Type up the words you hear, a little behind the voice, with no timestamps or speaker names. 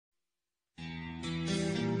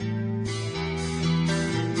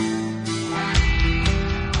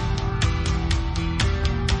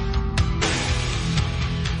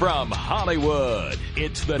From Hollywood,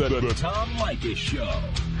 it's the Tom Leykis Show.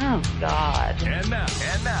 Oh, God. And now,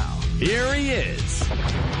 here he is,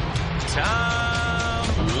 Tom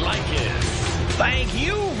Leykis. Thank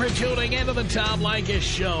you for tuning into the Tom Leykis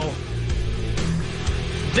Show.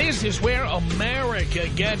 This is where America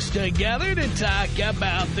gets together to talk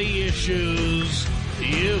about the issues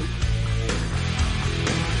you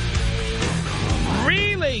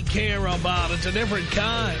really care about. It's a different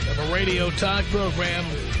kind of a radio talk program.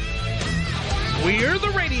 We're the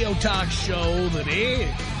radio talk show that is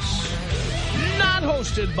not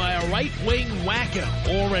hosted by a right-wing wacko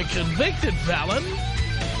or a convicted felon.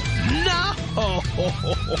 No,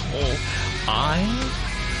 I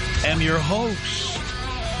am your host.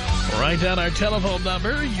 Write down our telephone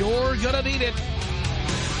number. You're gonna need it.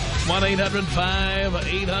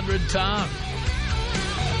 1-800-5800-TOM.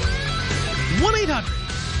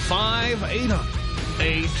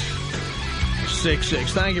 1-800-5800-866.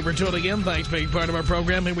 Thank you for tuning in. Thanks for being part of our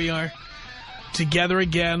program. Here we are together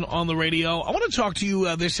again on the radio. I want to talk to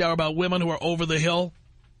you this hour about women who are over the hill.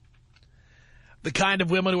 The kind of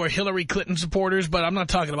women who are Hillary Clinton supporters, but I'm not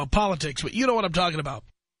talking about politics, but you know what I'm talking about.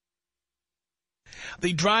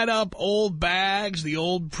 The dried up old bags, the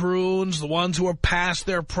old prunes, the ones who are past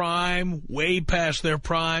their prime, way past their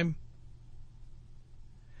prime.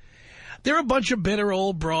 They're a bunch of bitter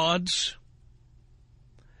old broads.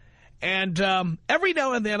 And every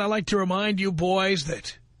now and then I like to remind you boys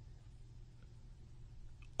that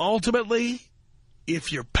ultimately,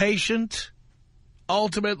 if you're patient,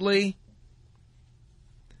 ultimately,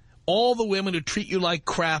 all the women who treat you like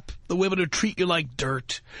crap, the women who treat you like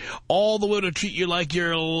dirt, all the women who treat you like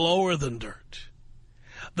you're lower than dirt,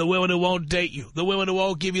 the women who won't date you, the women who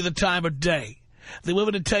won't give you the time of day, the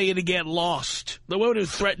women who tell you to get lost, the women who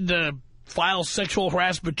threaten to file sexual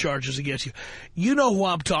harassment charges against you. You know who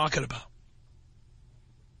I'm talking about.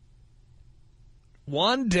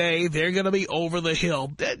 One day, they're going to be over the hill.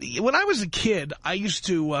 When I was a kid, I used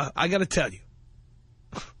to, I got to tell you,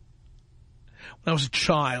 when I was a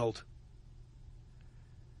child,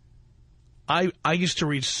 I used to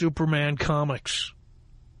read Superman comics.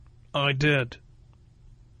 I did.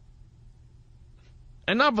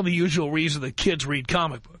 And not for the usual reason that kids read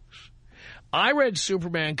comic books. I read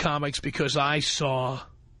Superman comics because I saw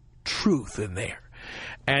truth in there.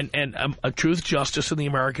 And a truth, justice, in the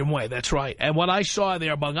American way. That's right. And what I saw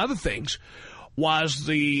there, among other things, was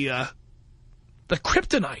the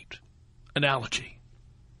kryptonite analogy.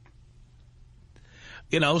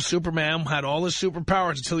 You know, Superman had all his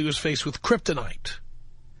superpowers until he was faced with kryptonite.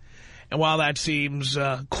 And while that seems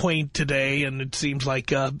quaint today and it seems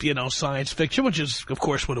like, you know, science fiction, which is, of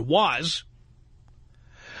course, what it was,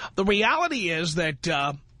 the reality is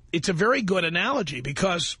that it's a very good analogy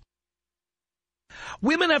because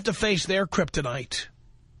women have to face their kryptonite.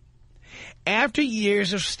 After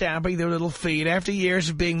years of stamping their little feet, after years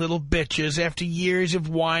of being little bitches, after years of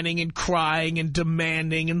whining and crying and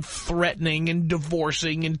demanding and threatening and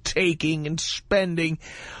divorcing and taking and spending,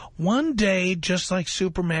 one day, just like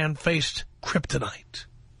Superman faced kryptonite,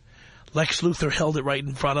 Lex Luthor held it right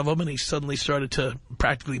in front of him and he suddenly started to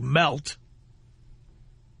practically melt.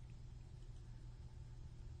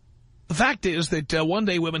 The fact is that one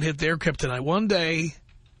day women hit their kryptonite. One day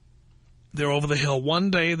they're over the hill.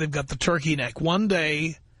 One day they've got the turkey neck. One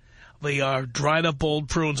day they are dried up old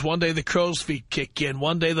prunes. One day the crow's feet kick in.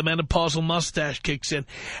 One day the menopausal mustache kicks in.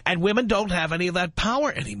 And women don't have any of that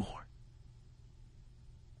power anymore.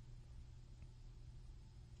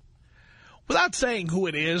 Without saying who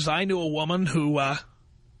it is, I knew a woman who,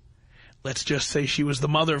 let's just say she was the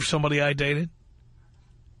mother of somebody I dated,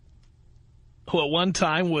 who at one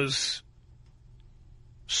time was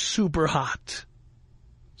super hot.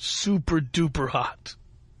 Super duper hot.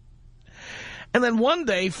 And then one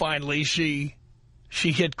day, finally, she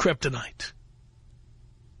hit kryptonite.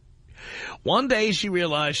 One day she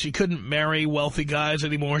realized she couldn't marry wealthy guys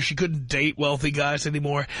anymore. She couldn't date wealthy guys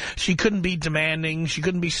anymore. She couldn't be demanding. She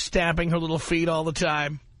couldn't be stamping her little feet all the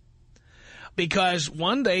time. Because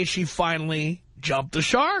one day she finally jumped the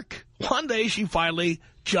shark. One day she finally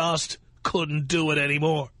just couldn't do it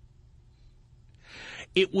anymore.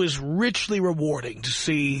 It was richly rewarding to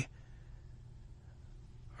see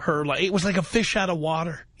her. Like, it was like a fish out of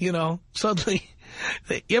water, you know. Suddenly,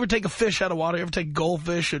 you ever take a fish out of water? You ever take a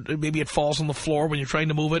goldfish and maybe it falls on the floor when you're trying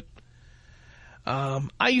to move it?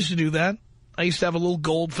 I used to do that. I used to have a little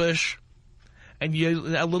goldfish and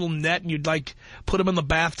a little net, and you'd like put him in the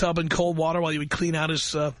bathtub in cold water while you would clean out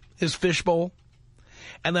his fish bowl.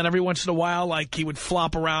 And then every once in a while, like, he would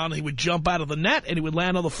flop around, he would jump out of the net, and he would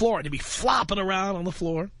land on the floor, and he'd be flopping around on the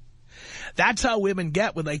floor. That's how women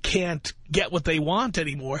get when they can't get what they want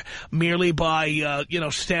anymore, merely by,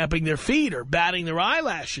 stamping their feet or batting their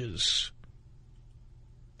eyelashes.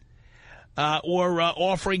 Or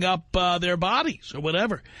offering up their bodies or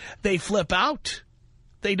whatever. They flip out.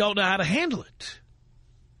 They don't know how to handle it.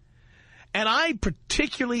 And I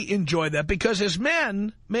particularly enjoy that because as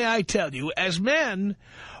men, may I tell you, as men,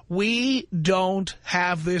 we don't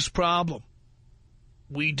have this problem.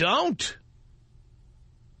 We don't.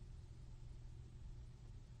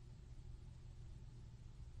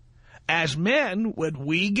 As men, when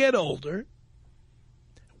we get older,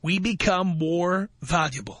 we become more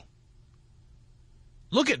valuable.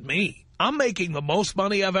 Look at me. I'm making the most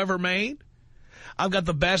money I've ever made. I've got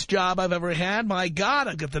the best job I've ever had. My God,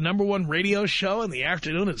 I've got the #1 radio show in the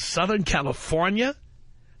afternoon in Southern California.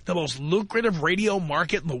 The most lucrative radio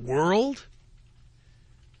market in the world.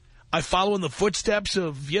 I follow in the footsteps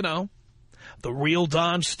of, the real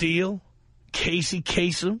Don Steele, Casey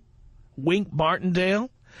Kasem, Wink Martindale,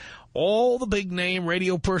 all the big name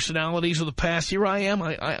radio personalities of the past. Here I am.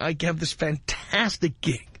 I have this fantastic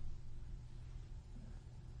gig.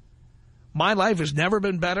 My life has never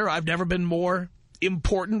been better. I've never been more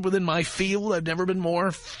important within my field. I've never been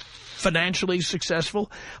more financially successful.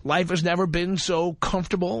 Life has never been so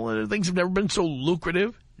comfortable. Things have never been so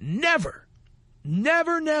lucrative. Never.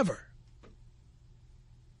 Never, never.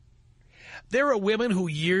 There are women who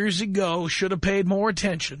years ago should have paid more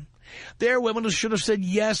attention. There are women who should have said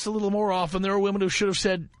yes a little more often. There are women who should have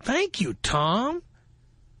said, thank you, Tom.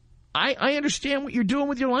 I understand what you're doing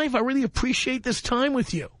with your life. I really appreciate this time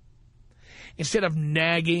with you. Instead of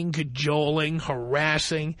nagging, cajoling,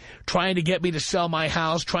 harassing, trying to get me to sell my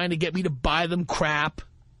house, trying to get me to buy them crap.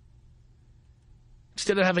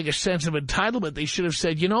 Instead of having a sense of entitlement, they should have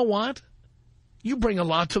said, you know what? You bring a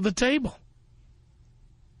lot to the table.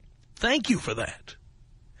 Thank you for that.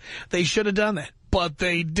 They should have done that, but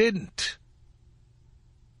they didn't.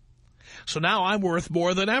 So now I'm worth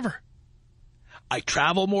more than ever. I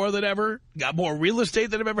travel more than ever, got more real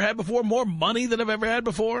estate than I've ever had before, more money than I've ever had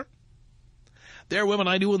before. There are women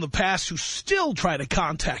I knew in the past who still try to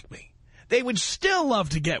contact me. They would still love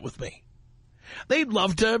to get with me. They'd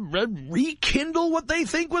love to rekindle what they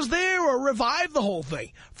think was there or revive the whole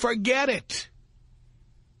thing. Forget it.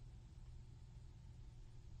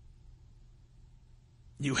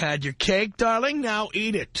 You had your cake, darling, now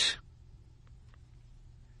eat it.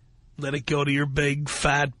 Let it go to your big,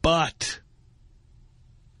 fat butt.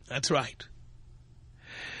 That's right.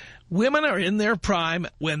 Women are in their prime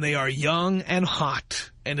when they are young and hot.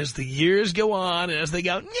 And as the years go on, and as they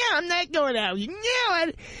go, yeah, I'm not going out.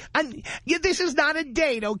 No, this is not a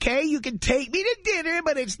date, okay? You can take me to dinner,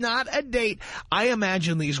 but it's not a date. I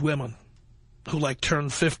imagine these women who, turn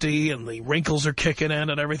 50 and the wrinkles are kicking in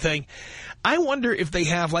and everything. I wonder if they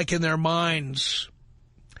have, in their minds,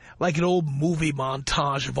 an old movie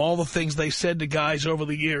montage of all the things they said to guys over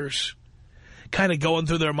the years, kind of going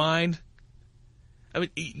through their mind. I mean,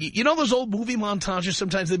 you know those old movie montages?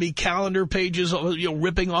 Sometimes they'd be calendar pages,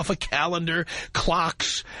 ripping off a calendar,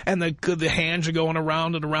 clocks, and the hands are going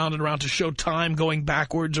around and around and around to show time going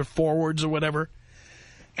backwards or forwards or whatever.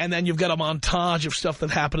 And then you've got a montage of stuff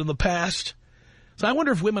that happened in the past. So I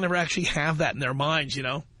wonder if women ever actually have that in their minds,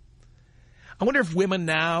 I wonder if women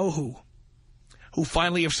now who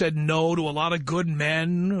finally have said no to a lot of good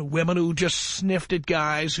men, women who just sniffed at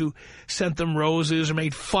guys who sent them roses or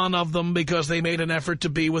made fun of them because they made an effort to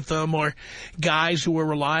be with them, or guys who were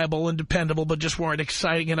reliable and dependable but just weren't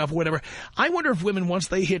exciting enough, whatever. I wonder if women, once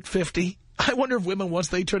they hit 50, I wonder if women, once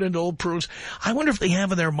they turn into old prunes, I wonder if they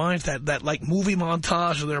have in their minds that movie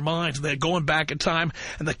montage in their minds, and they're going back in time,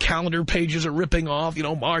 and the calendar pages are ripping off,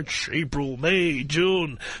 March, April, May,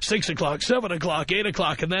 June, 6 o'clock, 7 o'clock, 8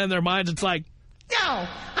 o'clock, and then in their minds it's like, no,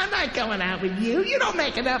 I'm not going out with you. You don't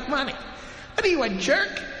make enough money. What are you, a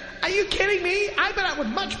jerk? Are you kidding me? I've been out with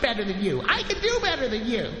much better than you. I can do better than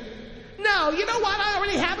you. No, you know what? I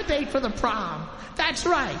already have a date for the prom. That's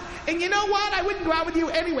right. And you know what? I wouldn't go out with you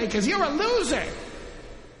anyway because you're a loser.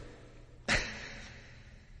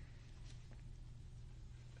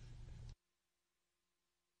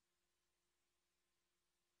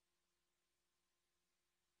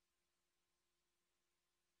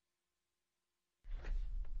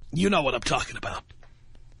 You know what I'm talking about.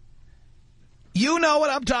 You know what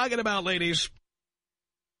I'm talking about, ladies.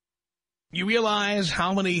 You realize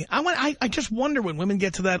how many... I just wonder when women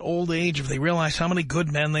get to that old age if they realize how many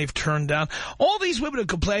good men they've turned down. All these women who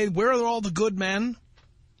complain, where are all the good men?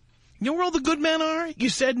 You know where all the good men are? You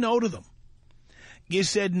said no to them. You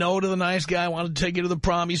said no to the nice guy who wanted to take you to the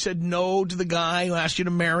prom. You said no to the guy who asked you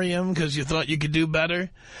to marry him because you thought you could do better.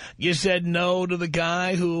 You said no to the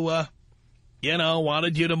guy who,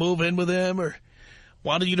 wanted you to move in with him or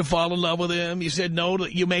wanted you to fall in love with him. You said no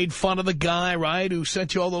to, you made fun of the guy, right, who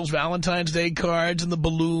sent you all those Valentine's Day cards and the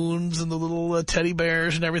balloons and the little teddy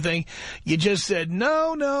bears and everything. You just said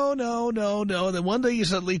no, no, no, no, no. And then one day you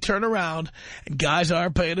suddenly turn around and guys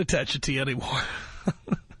aren't paying attention to you anymore.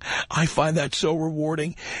 I find that so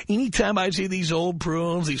rewarding. Anytime I see these old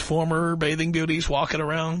prunes, these former bathing beauties walking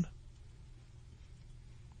around.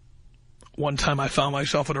 One time I found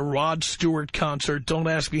myself at a Rod Stewart concert. Don't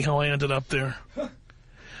ask me how I ended up there.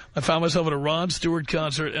 I found myself at a Rod Stewart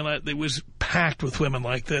concert, and it was packed with women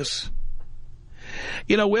like this.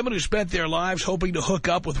 You know, women who spent their lives hoping to hook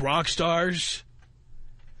up with rock stars.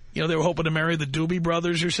 You know, they were hoping to marry the Doobie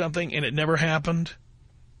Brothers or something, and it never happened.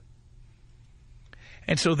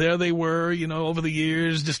 And so there they were, over the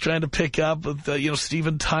years, just trying to pick up with,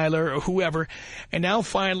 Steven Tyler or whoever. And now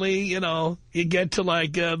finally, you get to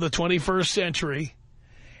like the 21st century.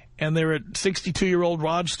 And they're at 62-year-old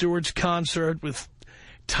Rod Stewart's concert with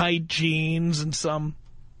tight jeans and some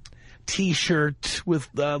T-shirt with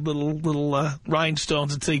little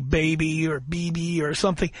rhinestones that say baby or BB or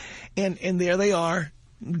something. And there they are,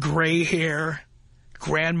 gray hair,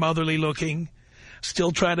 grandmotherly looking.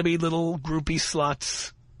 Still trying to be little groupie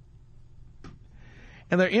sluts.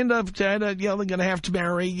 And they end up, they're going to have to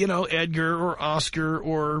marry, Edgar or Oscar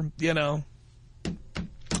or, they're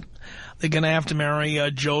going to have to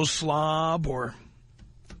marry Joe Slob or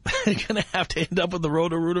they're going to have to end up with the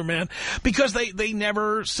Roto-Rooter man because they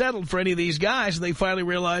never settled for any of these guys. And they finally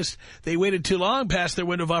realized they waited too long past their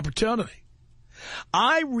window of opportunity.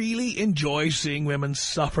 I really enjoy seeing women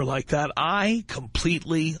suffer like that. I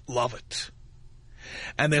completely love it.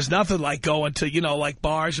 And there's nothing like going to, like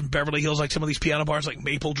bars in Beverly Hills, like some of these piano bars like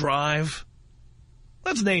Maple Drive.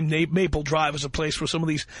 Let's name Maple Drive as a place where some of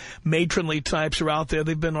these matronly types are out there.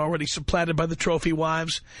 They've been already supplanted by the trophy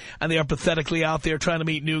wives, and they are pathetically out there trying to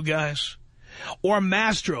meet new guys. Or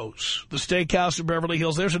Mastro's, the steakhouse in Beverly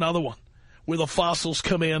Hills. There's another one where the fossils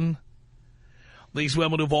come in. These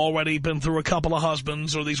women who've already been through a couple of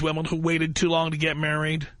husbands, or these women who waited too long to get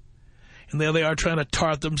married. And there they are trying to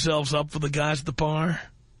tart themselves up for the guys at the bar.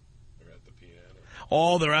 They're at the piano.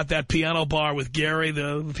 Oh, they're at that piano bar with Gary,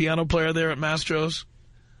 the piano player there at Mastro's,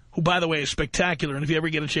 who, by the way, is spectacular. And if you ever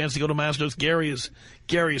get a chance to go to Mastro's, Gary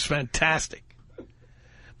is fantastic.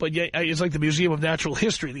 But yeah, it's like the Museum of Natural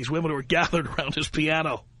History. These women who are gathered around his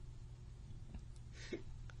piano.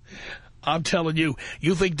 I'm telling you,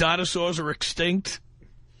 you think dinosaurs are extinct?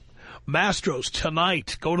 Mastro's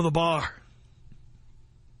tonight. Go to the bar.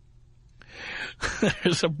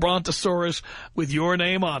 There's a brontosaurus with your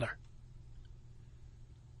name on her.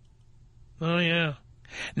 Oh, yeah.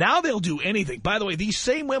 Now they'll do anything. By the way, these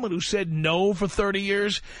same women who said no for 30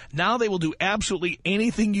 years, now they will do absolutely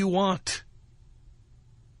anything you want.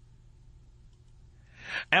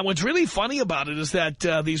 And what's really funny about it is that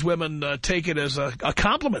these women take it as a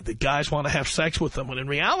compliment that guys want to have sex with them, when in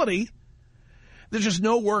reality, there's just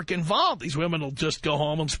no work involved. These women will just go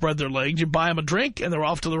home and spread their legs. You buy them a drink, and they're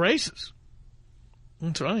off to the races.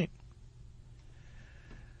 That's right.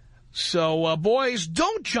 So, boys,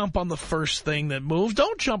 don't jump on the first thing that moves.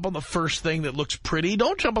 Don't jump on the first thing that looks pretty.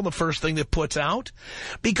 Don't jump on the first thing that puts out.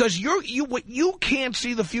 Because you can't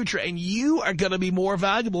see the future, and you are going to be more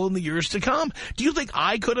valuable in the years to come. Do you think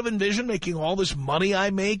I could have envisioned making all this money I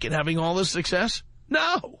make and having all this success?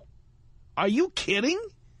 No. Are you kidding?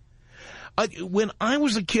 When I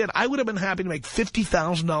was a kid, I would have been happy to make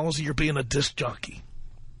 $50,000 a year being a disc jockey.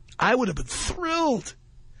 I would have been thrilled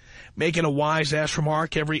making a wise-ass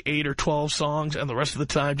remark every 8 or 12 songs and the rest of the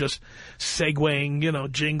time just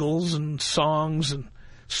segueing, jingles and songs and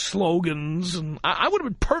slogans. And I would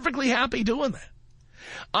have been perfectly happy doing that.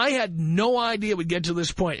 I had no idea we'd get to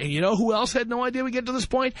this point. And you know who else had no idea we'd get to this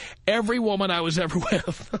point? Every woman I was ever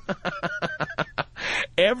with.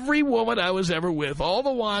 Every woman I was ever with. All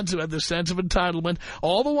the ones who had this sense of entitlement.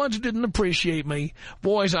 All the ones who didn't appreciate me.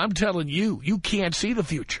 Boys, I'm telling you, you can't see the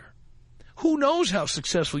future. Who knows how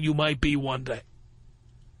successful you might be one day?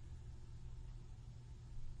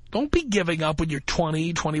 Don't be giving up when you're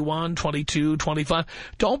 20, 21, 22, 25.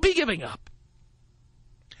 Don't be giving up.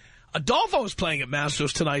 Adolfo is playing at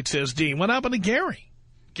Masters tonight, says Dean. What happened to Gary?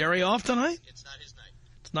 Gary off tonight? It's not his night.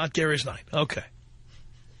 It's not Gary's night. Okay.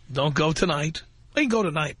 Don't go tonight. You can go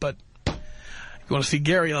tonight, but if you want to see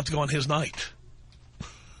Gary, you'll have to go on his night.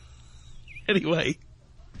 Anyway,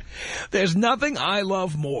 there's nothing I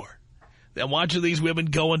love more than watching these women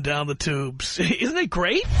going down the tubes. Isn't it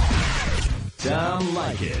great? Tom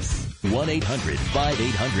Leykis.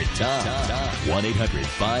 1-800-5800-TOM.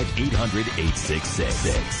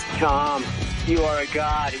 1-800-5800-866. Tom, you are a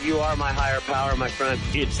god. You are my higher power, my friend.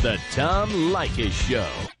 It's the Tom Leykis Show.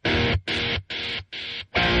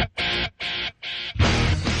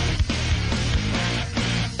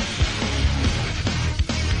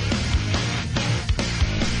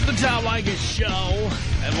 The Tom Leykis Show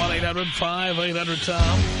at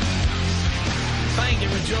 1-800-5800-TOM. Thank you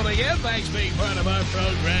for tuning in. Thanks for being part of our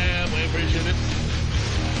program. We appreciate it.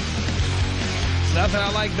 Nothing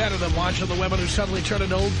I like better than watching the women who suddenly turn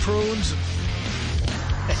into old prunes.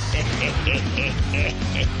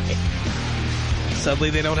 Suddenly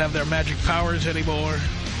they don't have their magic powers anymore.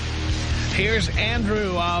 Here's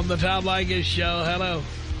Andrew on the Tom Leykis Show. Hello.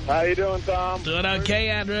 How you doing, Tom? Doing okay,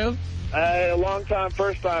 Andrew? A long time,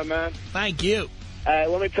 first time, man. Thank you.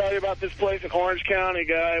 Let me tell you about this place in Orange County,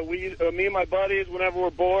 guy. Me and my buddies, whenever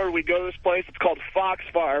we're bored, we go to this place. It's called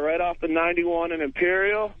Foxfire, right off the 91 in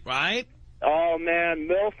Imperial. Right. Oh, man,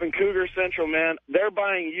 MILF and Cougar Central, man. They're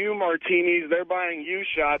buying you martinis. They're buying you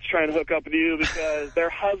shots trying to hook up with you because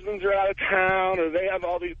their husbands are out of town or they have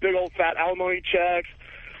all these big old fat alimony checks.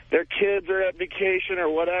 Their kids are at vacation or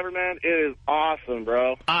whatever, man. It is awesome,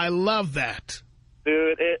 bro. I love that.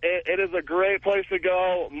 Dude, it is a great place to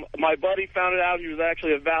go. My buddy found it out. He was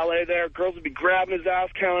actually a valet there. Girls would be grabbing his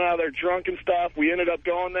ass, coming out of there drunk and stuff. We ended up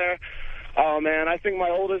going there. Oh, man, I think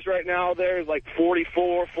my oldest right now there is like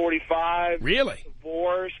 44, 45. Really?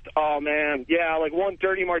 Divorced. Oh, man. Yeah, like one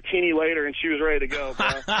dirty martini later, and she was ready to go, bro.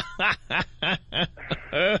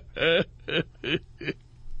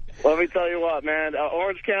 Let me tell you what, man.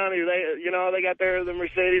 Orange County, they got the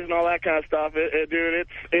Mercedes and all that kind of stuff. Dude,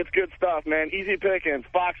 it's good stuff, man. Easy pickings.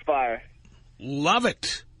 Foxfire. Love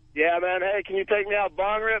it. Yeah, man. Hey, can you take me out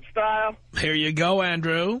bong rip style? Here you go,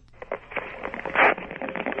 Andrew.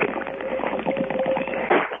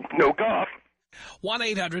 No golf.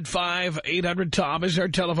 1-800-5800-TOM is our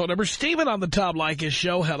telephone number. Stephen on the Tom Leykis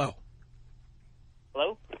Show. Hello.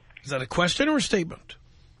 Hello? Is that a question or a statement?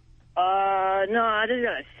 No, I just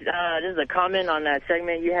got just a comment on that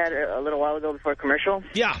segment you had a little while ago before commercial.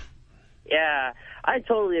 Yeah. Yeah, I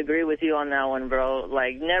totally agree with you on that one, bro.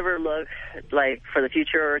 Like, never look, like, for the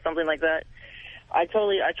future or something like that. I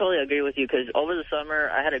totally agree with you because over the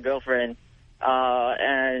summer I had a girlfriend,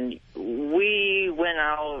 and we went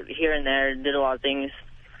out here and there, did a lot of things.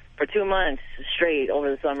 For 2 months straight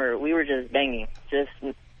over the summer, we were just banging, just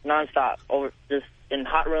nonstop, just in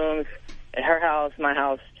hot rooms, at her house, my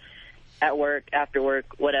house, at work, after work,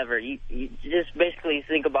 whatever. You just basically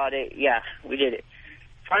think about it. Yeah, we did it.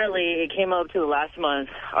 Finally, it came up to the last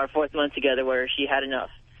month, our 4th month together, where she had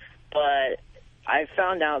enough. But I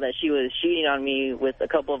found out that she was cheating on me with a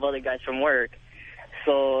couple of other guys from work.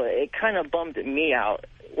 So it kind of bummed me out.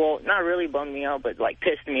 Well, not really bummed me out, but, like,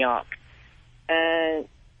 pissed me off. And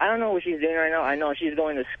I don't know what she's doing right now. I know she's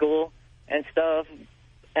going to school and stuff,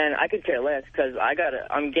 and I could care less because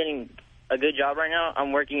I'm getting a good job right now.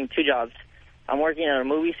 I'm working 2 jobs. I'm working at a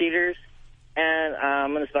movie theaters, and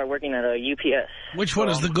I'm going to start working at a UPS. Which one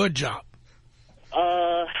is the good job?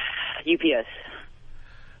 UPS.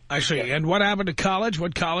 I see. Yeah. And what happened to college?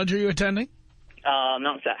 What college are you attending?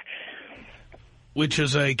 Mount Sac. Which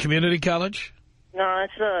is a community college? No,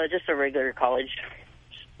 it's just a regular college.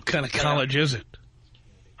 What kind of college is it?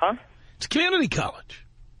 Huh? It's a community college.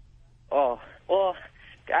 Oh, well,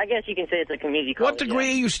 I guess you can say it's a community college. What degree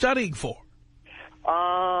are you studying for?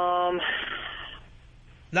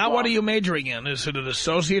 Now, what are you majoring in? Is it an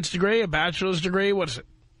associate's degree, a bachelor's degree? What is it?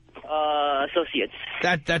 Associates.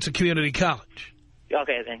 That's a community college.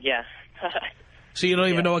 Okay, then, yeah. So you don't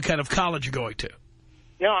even know what kind of college you're going to?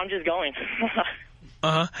 No, I'm just going.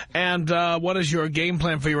 Uh-huh. And what is your game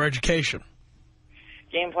plan for your education?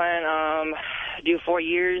 Game plan, do 4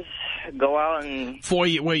 years, go out and... 4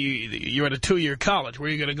 years? Well, you're at a 2-year college. Where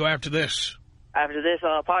are you going to go after this? After this,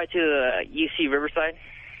 probably to UC Riverside.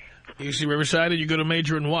 UC Riverside, and you're going to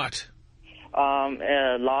major in what? Law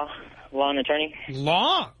and attorney.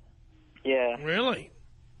 Law? Yeah. Really?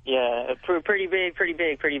 Yeah, pretty big,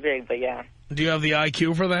 but yeah. Do you have the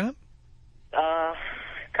IQ for that?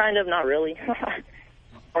 Kind of, not really.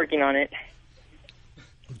 Working on it.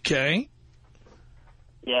 Okay.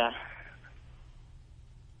 Yeah.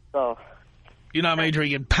 So. You're not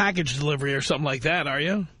majoring in package delivery or something like that, are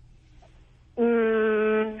you?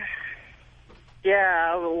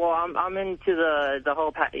 Yeah, well, I'm into the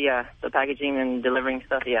whole, the packaging and delivering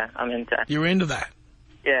stuff. Yeah, I'm into that. You're into that?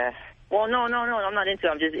 Yeah. Well, no, I'm not into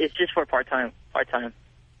it. It's just for part-time.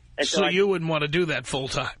 So you wouldn't want to do that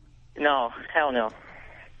full-time? No, hell no.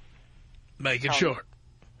 Make it short.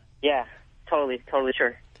 Yeah, totally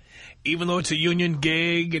sure. Even though it's a union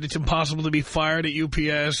gig and it's impossible to be fired at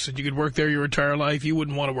UPS and you could work there your entire life, you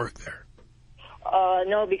wouldn't want to work there?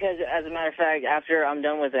 No, because as a matter of fact, after I'm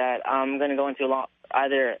done with that, I'm going to go into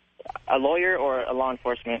either a lawyer or a law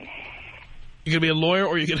enforcement. You're going to be a lawyer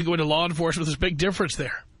or you're going to go into law enforcement? There's a big difference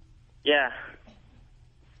there. Yeah.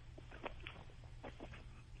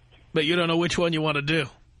 But you don't know which one you want to do.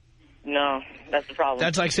 No, that's the problem.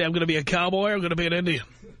 That's like saying I'm going to be a cowboy or I'm going to be an Indian.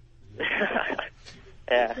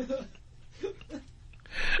 Yeah.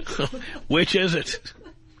 Which is it?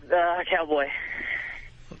 Cowboy.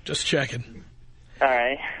 Just checking. All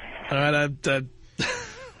right. All right,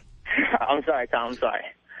 I'm sorry, Tom. I'm sorry.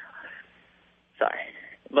 Sorry.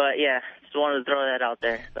 But, yeah, just wanted to throw that out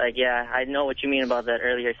there. Like, yeah, I know what you mean about that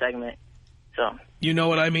earlier segment. So. You know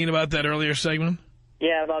what I mean about that earlier segment?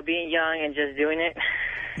 Yeah, about being young and just doing it.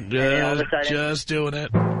 Just doing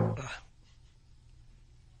it.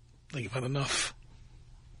 Think you've had enough.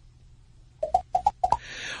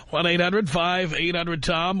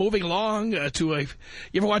 1-800-5800-TOM. Moving along to a... You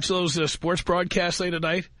ever watch those sports broadcasts late at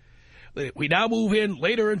night? We now move in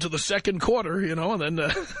later into the second quarter, you know, and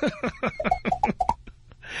then...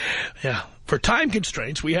 yeah. For time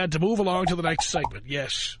constraints, we had to move along to the next segment.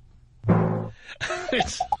 Yes.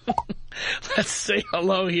 Let's say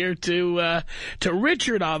hello here to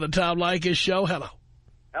Richard on the Tom Leykis show. Hello.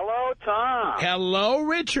 Hello, Tom. Hello,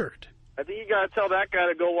 Richard. I think you got to tell that guy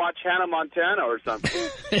to go watch Hannah Montana or something.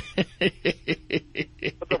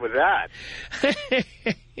 What's up with that?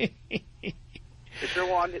 I sure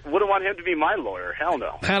wouldn't want him to be my lawyer. Hell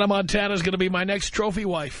no. Hannah Montana's going to be my next trophy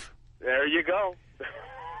wife. There you go.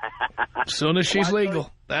 As soon as she's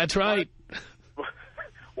legal. That's right. I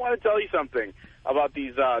want to tell you something about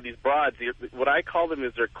these broads. What I call them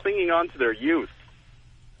is they're clinging on to their youth.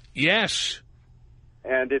 Yes.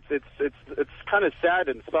 And it's kind of sad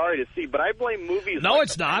and sorry to see, but I blame movies. No, like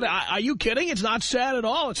it's not. Are you kidding? It's not sad at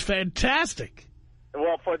all. It's fantastic.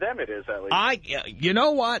 Well, for them it is, at least. You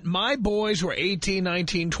know what? My boys were 18,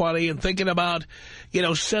 19, 20 and thinking about, you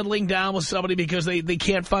know, settling down with somebody because they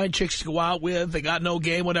can't find chicks to go out with. They got no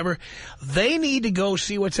game, whatever. They need to go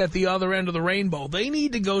see what's at the other end of the rainbow. They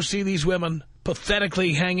need to go see these women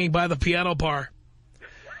pathetically hanging by the piano bar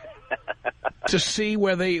to see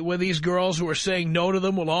where these girls who are saying no to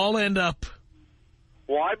them will all end up.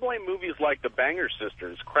 Well, I blame movies like The Banger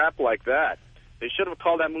Sisters, crap like that. They should have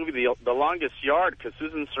called that movie The Longest Yard, because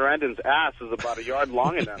Susan Sarandon's ass is about a yard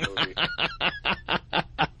long in that movie.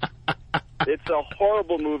 It's a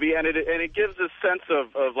horrible movie, and it gives this sense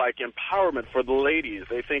of like empowerment for the ladies.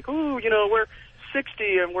 They think, ooh, you know, we're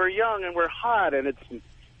 60 and we're young and we're hot, and it's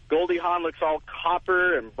Goldie Hawn looks all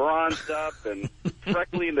copper and bronzed up and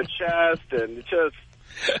freckly in the chest, and just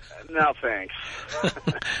no thanks.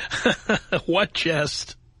 What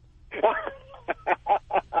chest?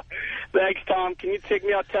 Thanks, Tom. Can you take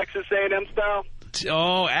me out Texas A&M style?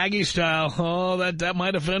 Oh, Aggie style. Oh, that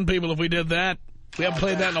might offend people if we did that. We haven't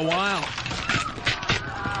played that in a while.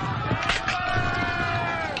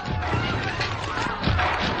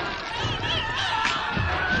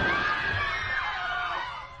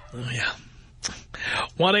 Oh, yeah.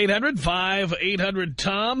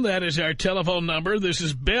 1-800-5800-TOM. That is our telephone number. This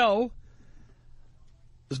is Bill.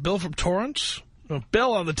 Is Bill from Torrance?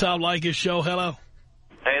 Bill on the Tom Leykis show. Hello.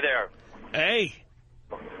 Hey there. Hey.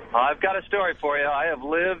 I've got a story for you. I have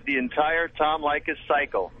lived the entire Tom Leykis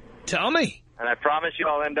cycle. Tell me. And I promise you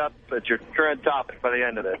I'll end up at your current topic by the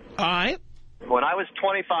end of it. All right. When I was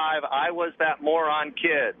 25, I was that moron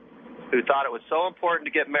kid who thought it was so important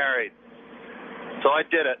to get married. So I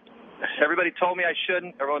did it. Everybody told me I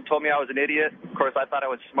shouldn't. Everyone told me I was an idiot. Of course, I thought I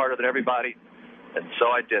was smarter than everybody. And so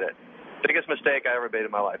I did it. Biggest mistake I ever made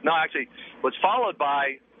in my life. No, actually, was followed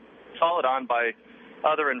on by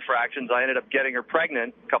other infractions. I ended up getting her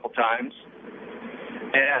pregnant a couple times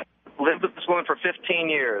and lived with this woman for 15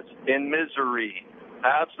 years in misery,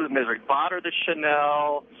 absolute misery. Bought her the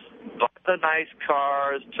Chanel, bought the nice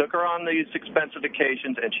cars, took her on these expensive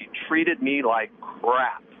vacations, and she treated me like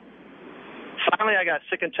crap. Finally, I got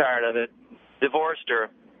sick and tired of it, divorced her,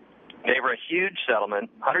 gave her a huge settlement,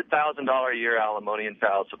 $100,000 a year alimony and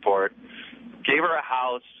child support, gave her a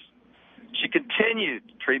house. She continued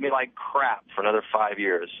to treat me like crap for another 5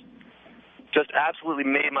 years. Just absolutely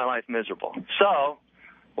made my life miserable. So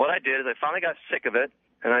what I did is I finally got sick of it,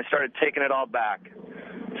 and I started taking it all back.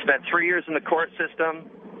 Spent 3 years in the court system,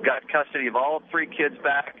 got custody of all 3 kids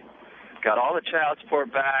back, got all the child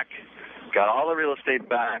support back, got all the real estate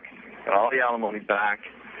back, got all the alimony back,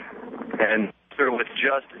 and started with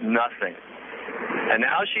just nothing. And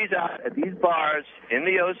now she's out at these bars in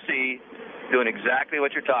the OC doing exactly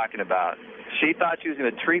what you're talking about, She thought she was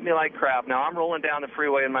going to treat me like crap. Now I'm rolling down the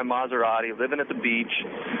freeway in my Maserati, living at the beach,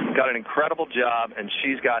 got an incredible job, and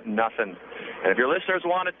she's got nothing. And if your listeners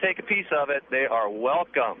want to take a piece of it, they are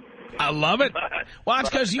welcome. I love it. Well, it's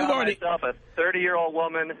because you've already... I found myself a 30-year-old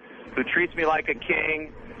woman who treats me like a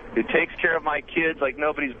king, who takes care of my kids like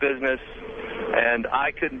nobody's business, and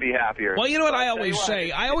I couldn't be happier. Well, you know what I always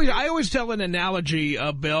say? I always tell an analogy,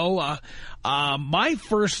 Bill. My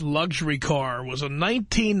first luxury car was a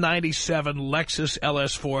 1997 Lexus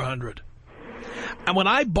LS400. And when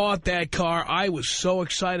I bought that car, I was so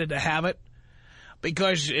excited to have it.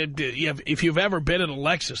 Because if you've ever been in a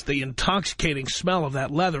Lexus, the intoxicating smell of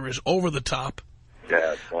that leather is over the top.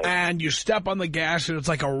 Yeah, nice. And you step on the gas, and it's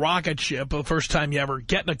like a rocket ship the first time you ever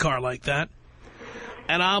get in a car like that.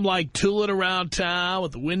 And I'm like tooling around town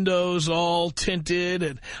with the windows all tinted,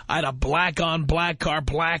 and I had a black-on-black car,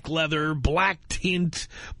 black leather, black tint,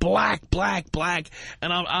 black.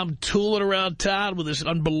 And I'm tooling around town with this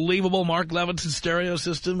unbelievable Mark Levinson stereo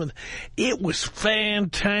system, and it was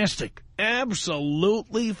fantastic.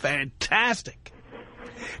 Absolutely fantastic.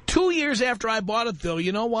 2 years after I bought it, though,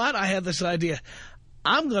 you know what? I had this idea.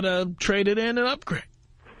 I'm going to trade it in and upgrade.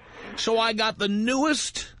 So I got the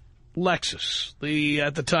newest Lexus,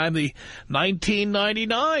 at the time, the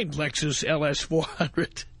 1999 Lexus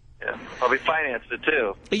LS400. Yeah, probably financed it,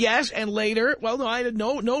 too. Yes, and later, well, no, I had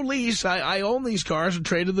no lease. I owned these cars and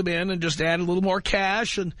traded them in and just added a little more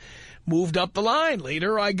cash and moved up the line.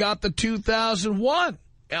 Later, I got the 2001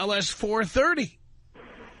 LS430.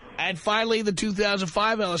 And finally, the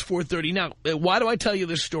 2005 LS430. Now, why do I tell you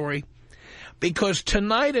this story? Because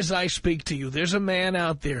tonight, as I speak to you, there's a man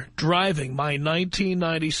out there driving my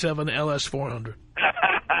 1997 LS400.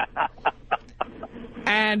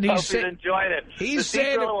 And he's enjoyed it. He's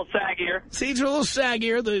saying a little saggier. Seats are a little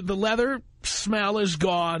saggier. The leather smell is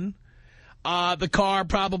gone. The car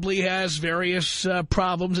probably has various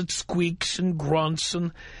problems. It squeaks and grunts.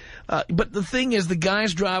 But the thing is, the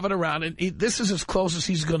guy's driving around, and this is as close as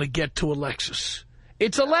he's going to get to a Lexus.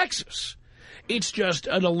 It's a Lexus. It's just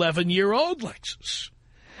an 11-year-old Lexus.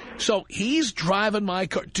 So he's driving my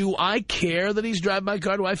car. Do I care that he's driving my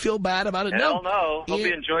car? Do I feel bad about it? Hell no. Hope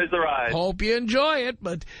he enjoys the ride. Hope you enjoy it.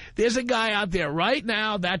 But there's a guy out there right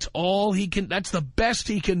now, that's all he can, that's the best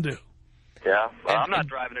he can do. Yeah, well, I'm not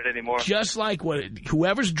driving it anymore. Just like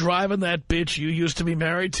whoever's driving that bitch you used to be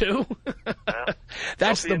married to,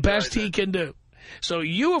 that's the best he can do. So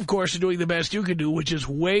you, of course, are doing the best you can do, which is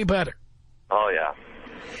way better. Oh, yeah.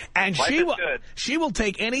 And she will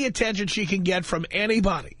take any attention she can get from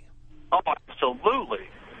anybody. Oh, absolutely.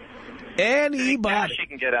 Anybody. She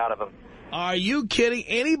can get out of him. Are you kidding?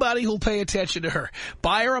 Anybody who'll pay attention to her.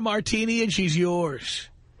 Buy her a martini and she's yours.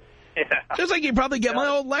 Yeah. Just like you probably get my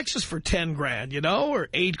old Lexus for 10 grand, you know, or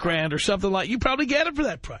 8 grand or something like. You probably get it for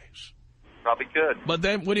that price. Probably could. But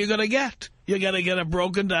then what are you going to get? You're going to get a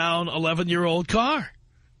broken down 11-year-old car.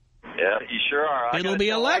 Yeah, you sure are. It'll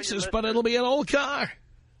be a Lexus, but it'll be an old car.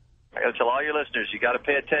 I got to tell all your listeners, you got to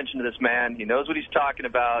pay attention to this man. He knows what he's talking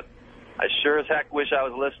about. I sure as heck wish I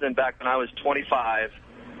was listening back when I was 25.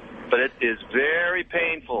 But it is very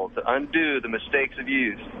painful to undo the mistakes of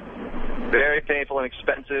youth. Very painful and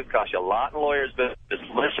expensive. Costs you a lot in lawyers' business. Just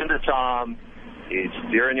listen to Tom. He's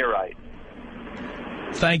steering you right.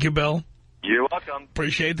 Thank you, Bill. You're welcome.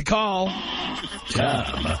 Appreciate the call.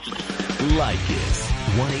 Tom Leykis.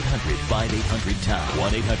 1-800-5800-TOM.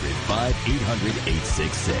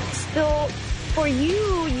 1-800-5800-866. So for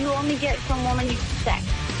you only get from woman you sex,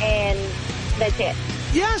 and that's it.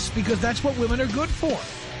 Yes, because that's what women are good for.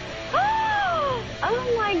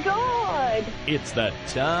 Oh, my God. It's the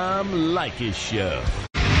Tom Leykis Show.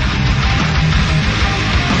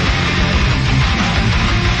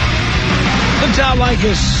 The Tom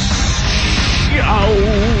Leykis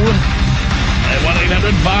Show. At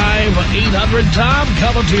 1-800-5800-TOM,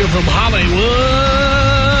 coming to you from Hollywood.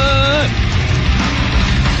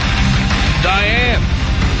 Diane,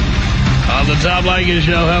 on the Tom Leykis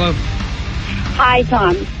Show. Hello. Hi,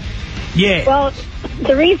 Tom. Yeah. Well,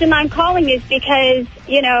 the reason I'm calling is because,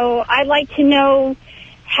 you know, I'd like to know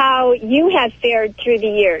how you have fared through the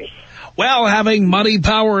years. Well, having money,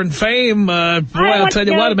 power, and fame, boy, I'll tell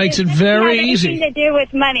you what, it makes it very easy. It doesn't have anything to do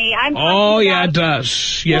with money. Yeah, it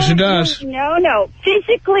does. Yes, it does. No.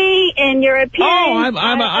 Physically, in your appearance. Oh,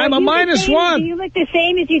 I'm a minus one. Do you look the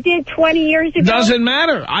same as you did 20 years ago? Doesn't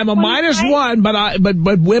matter. I'm a minus one,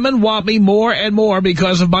 but women want me more and more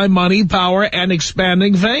because of my money, power, and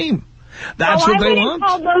expanding fame. That's what they want. I wouldn't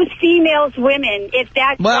call those females women if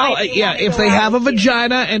that's if they have a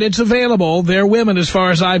vagina and it's available, they're women as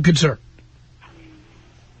far as I'm concerned.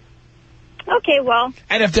 Okay, well.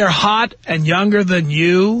 And if they're hot and younger than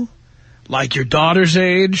you, like your daughter's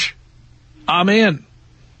age, I'm in.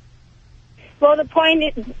 Well, the point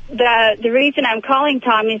is, the reason I'm calling,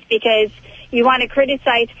 Tom, is because you want to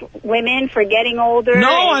criticize women for getting older.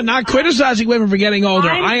 No, I'm not criticizing women for getting older.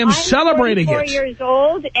 I am celebrating it. I'm 44 years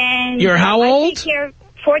old, and you're how old?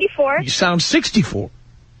 44. You sound 64.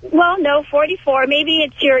 Well, no, 44. Maybe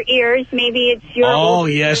it's your ears. Maybe it's your... Oh,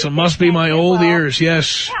 yes, it must be my old ears,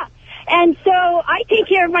 yes. Yeah. And so I take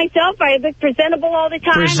care of myself. I look presentable all the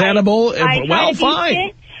time. Presentable? Well,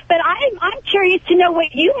 fine. But I'm curious to know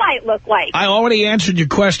what you might look like. I already answered your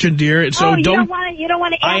question, dear. So you don't want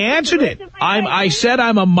to. I answered it. I said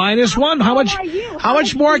I'm a -1. How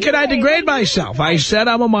much more can I degrade myself? I said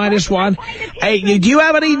I'm a -1. Hey, do you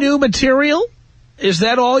have any new material? Is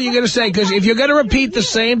that all you're going to say? Because if you're going to repeat the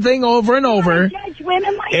same thing over and over, well,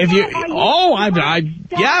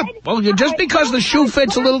 just because the shoe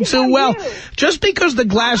fits a little too well, just because the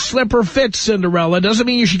glass slipper fits, Cinderella, doesn't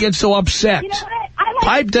mean you should get so upset.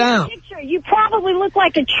 Pipe down. You probably look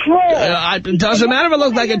like a troll. It doesn't matter if I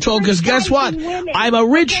look like a troll, because guess what? I'm a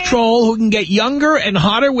rich troll who can get younger and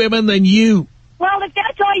hotter women than you. Well, if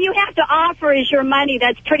that's all you have to offer is your money,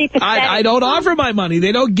 that's pretty pathetic. I don't offer my money.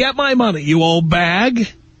 They don't get my money, you old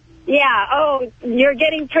bag. Yeah, you're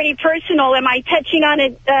getting pretty personal. Am I touching on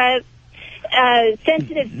a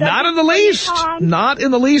sensitive subject? Not in the least. Not in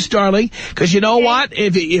the least, darling. Because you know what?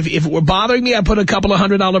 If it were bothering me, I'd put a couple of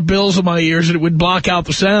 $100 bills in my ears and it would block out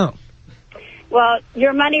the sound. Well,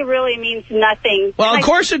 your money really means nothing. Well, of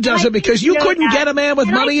course it doesn't, because you couldn't get a man with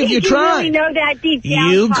money if you tried. You really know that deep down,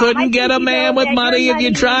 you couldn't get a man with money if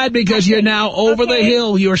you tried, because you're now over the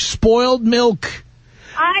hill. You're spoiled milk.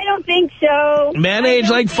 I don't think so. Men age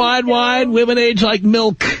like fine wine, women age like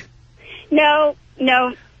milk. No.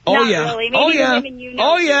 Oh, yeah. Really.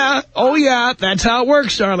 Oh, yeah. That's how it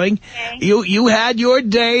works, darling. Okay. You had your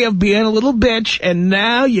day of being a little bitch, and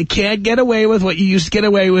now you can't get away with what you used to get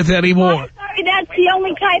away with anymore. I'm sorry, that's the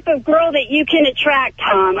only type of girl that you can attract,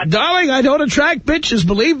 Tom. Darling, I don't attract bitches.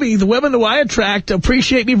 Believe me, the women who I attract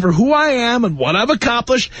appreciate me for who I am and what I've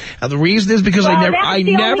accomplished. And the reason is because I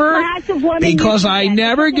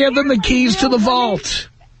never give them the keys to the vault.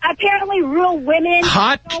 Apparently real women...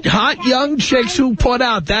 Hot young chicks who put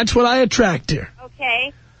out. That's what I attract here.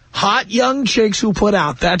 Okay. Hot young chicks who put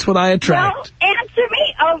out. That's what I attract. Well, answer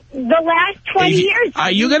me. The last 20 years... Are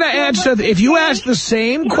you going to answer... If you ask the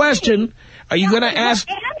same question, are you going to ask...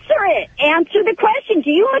 Answer it. Answer the question. Do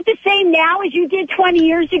you look the same now as you did 20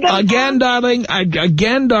 years ago? Again, darling,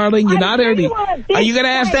 you're not ready. Are you going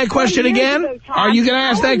to ask that question again? Are you going to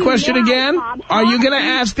ask that question again? Are you going to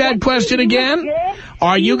ask that question again?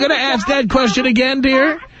 Are you going to ask that question again,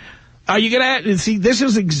 dear? Are you going to... See, this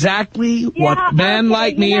is exactly what men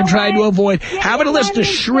like me are trying to avoid. Having to listen to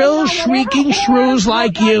shrill, shrieking shrews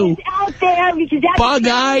like you.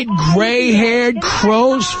 Bug-eyed, gray-haired,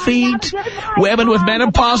 crow's feet. Women with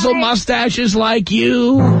menopausal mustaches like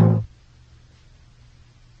you.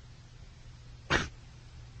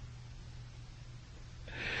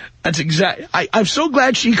 That's exactly... I'm so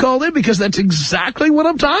glad she called in, because that's exactly what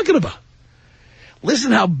I'm talking about.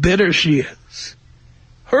 Listen how bitter she is.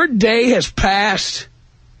 Her day has passed.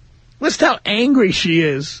 Listen how angry she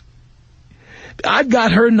is. I've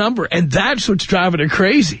got her number, and that's what's driving her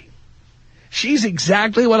crazy. She's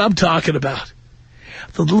exactly what I'm talking about.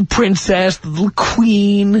 The little princess, the little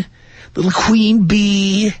queen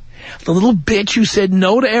bee, the little bitch who said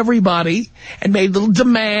no to everybody and made little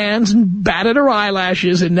demands and batted her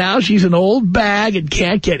eyelashes, and now she's an old bag and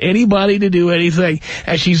can't get anybody to do anything.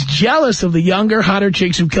 And she's jealous of the younger, hotter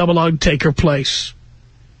chicks who come along to take her place.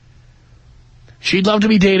 She'd love to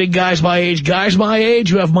be dating guys my age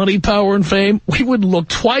who have money, power, and fame. We wouldn't look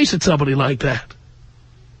twice at somebody like that.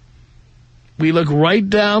 We look right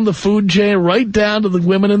down the food chain, right down to the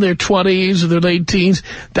women in their 20s or their late teens.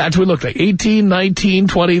 That's what we look like. 18, 19,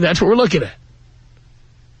 20, that's what we're looking at.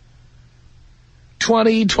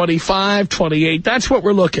 20, 25, 28, that's what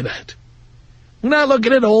we're looking at. We're not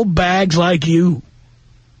looking at old bags like you.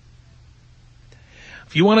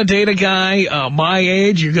 If you want to date a guy my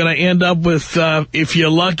age, you're going to end up with, if you're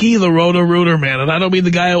lucky, the Roto-Rooter man. And I don't mean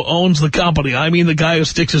the guy who owns the company. I mean the guy who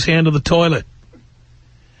sticks his hand in the toilet.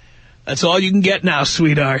 That's all you can get now,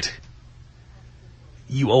 sweetheart.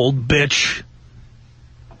 You old bitch.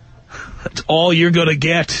 That's all you're going to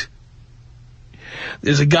get.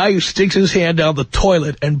 There's a guy who sticks his hand down the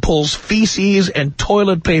toilet and pulls feces and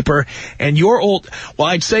toilet paper, and your old, well,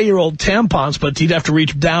 I'd say your old tampons, but he'd have to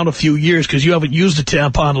reach down a few years because you haven't used a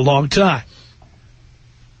tampon in a long time.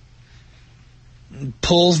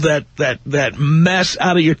 Pulls that mess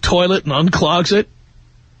out of your toilet and unclogs it.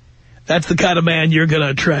 That's the kind of man you're going to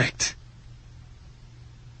attract.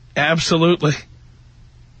 Absolutely.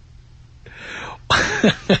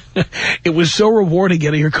 It was so rewarding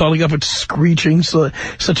getting her calling up and screeching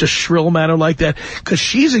such a shrill manner like that. Because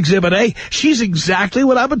she's Exhibit A. She's exactly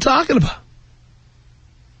what I've been talking about.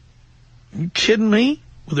 Are you kidding me?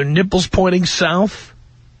 With her nipples pointing south.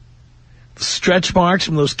 The stretch marks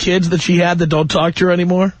from those kids that she had that don't talk to her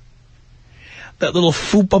anymore. That little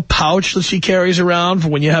fupa pouch that she carries around for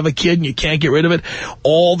when you have a kid and you can't get rid of it.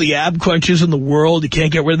 All the ab crunches in the world, you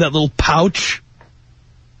can't get rid of that little pouch.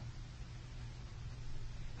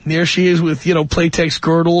 And there she is with, Playtex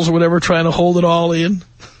girdles or whatever, trying to hold it all in.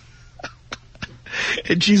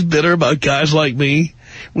 And she's bitter about guys like me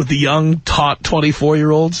with the young, taut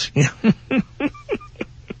 24-year-olds.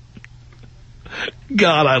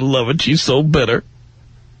 God, I love it. She's so bitter.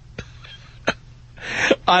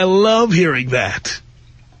 I love hearing that.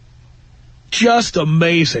 Just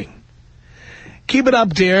amazing. Keep it up,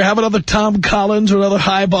 dear. Have another Tom Collins or another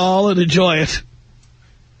highball and enjoy it.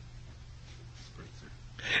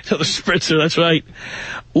 Another spritzer, that's right.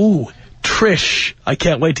 Ooh, Trish. I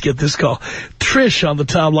can't wait to get this call. Trish on the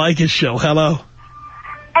Tom Leykis show. Hello.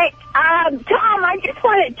 Hey, Tom, I just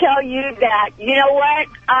want to tell you that, you know what?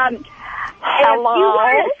 Hello?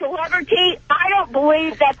 If you were a celebrity, I don't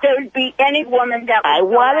believe that there would be any woman that would... I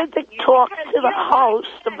wanted to talk to the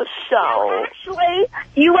host of the show.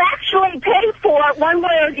 You actually pay for it one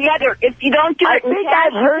way or the other. If you don't do it... I think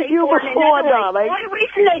I've heard you before, darling. The only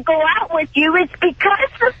reason they go out with you is because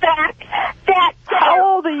of the fact that...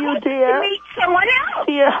 How old are you, dear? To meet someone else.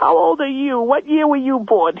 Dear, how old are you? What year were you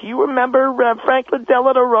born? Do you remember Franklin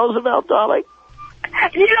Delano Roosevelt, darling?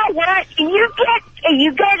 You know what? You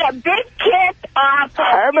get a big kick off of,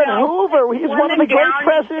 Herman Hoover. He's one of the great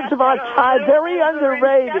presidents of our time. Very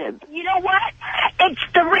underrated. You know what? It's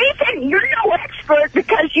the reason you're no expert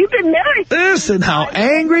because you've been married. Listen how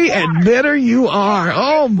angry and bitter you are.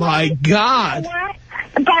 Oh, my God.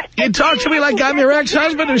 You talk to me like I'm your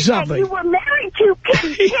ex-husband or something. You were married to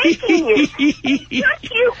Kim taking you. Just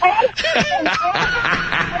you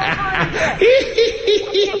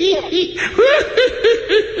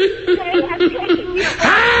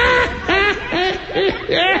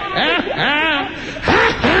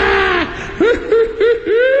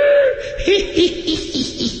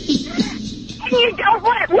You don't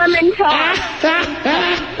let women talk.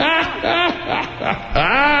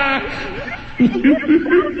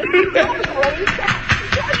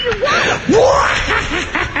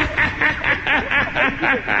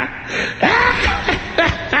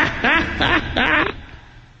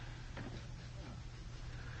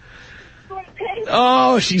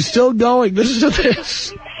 Oh, she's still going. Listen to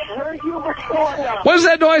this. What's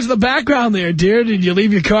that noise in the background there, dear? Did you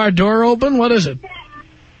leave your car door open? What is it?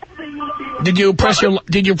 Did you press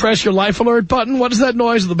your life alert button? What is that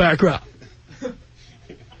noise in the background?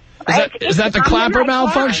 Is that the clapper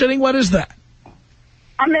malfunctioning? What is that?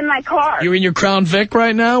 I'm in my car. You're in your Crown Vic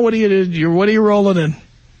right now? What are you rolling in?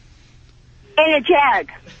 In a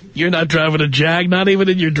Jag. You're not driving a Jag, not even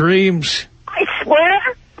in your dreams. I swear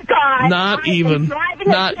to God. Not even.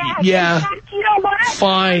 Not, yeah. Fact, you know what?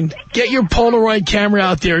 Fine. Get your Polaroid camera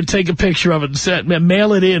out there and take a picture of it and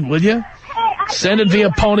mail it in, will you? Send it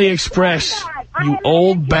via Pony Express. You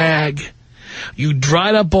old bag. You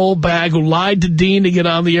dried up old bag who lied to Dean to get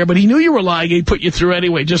on the air, but he knew you were lying. He put you through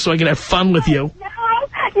anyway just so I could have fun with you.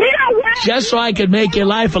 Just so I could make your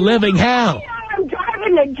life a living hell.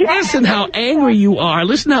 Listen how angry you are.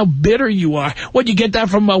 Listen how bitter you are. What, you get that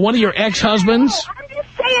from one of your ex-husbands? I'm just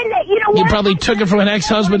saying that, you know what? You probably took it from an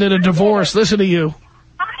ex-husband in a divorce. Listen to you.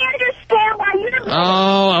 I understand why you don't...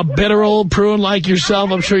 Oh, a bitter old prune like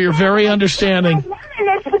yourself. I'm sure you're very understanding.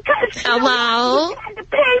 Hello?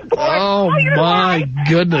 Oh, my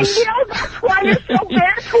goodness.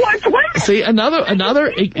 See,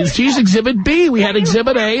 another, she's Exhibit B. We had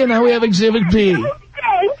Exhibit A, and now we have Exhibit B.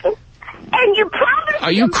 And you promised...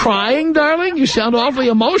 Are you crying, darling? You sound awfully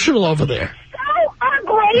emotional over there. So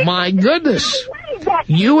ugly. My goodness.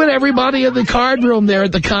 You and everybody in the card room there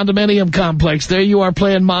at the condominium complex. There you are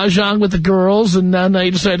playing mahjong with the girls, and now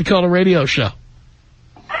you decided to call a radio show.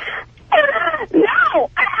 No,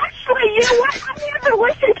 actually, you know what? I've never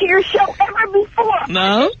listened to your show ever before.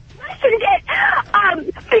 No? I listened to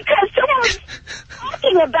it because someone was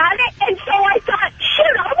talking about it, and so I thought,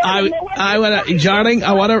 shit, darling,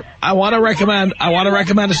 I want to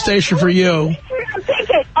recommend a station for you.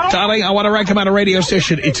 Darling, I want to recommend a radio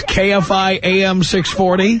station. It's KFI AM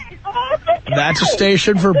 640. That's a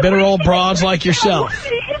station for bitter old broads like yourself.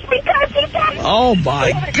 Oh,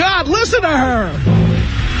 my God, listen to her.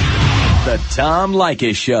 The Tom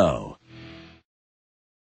Leykis Show.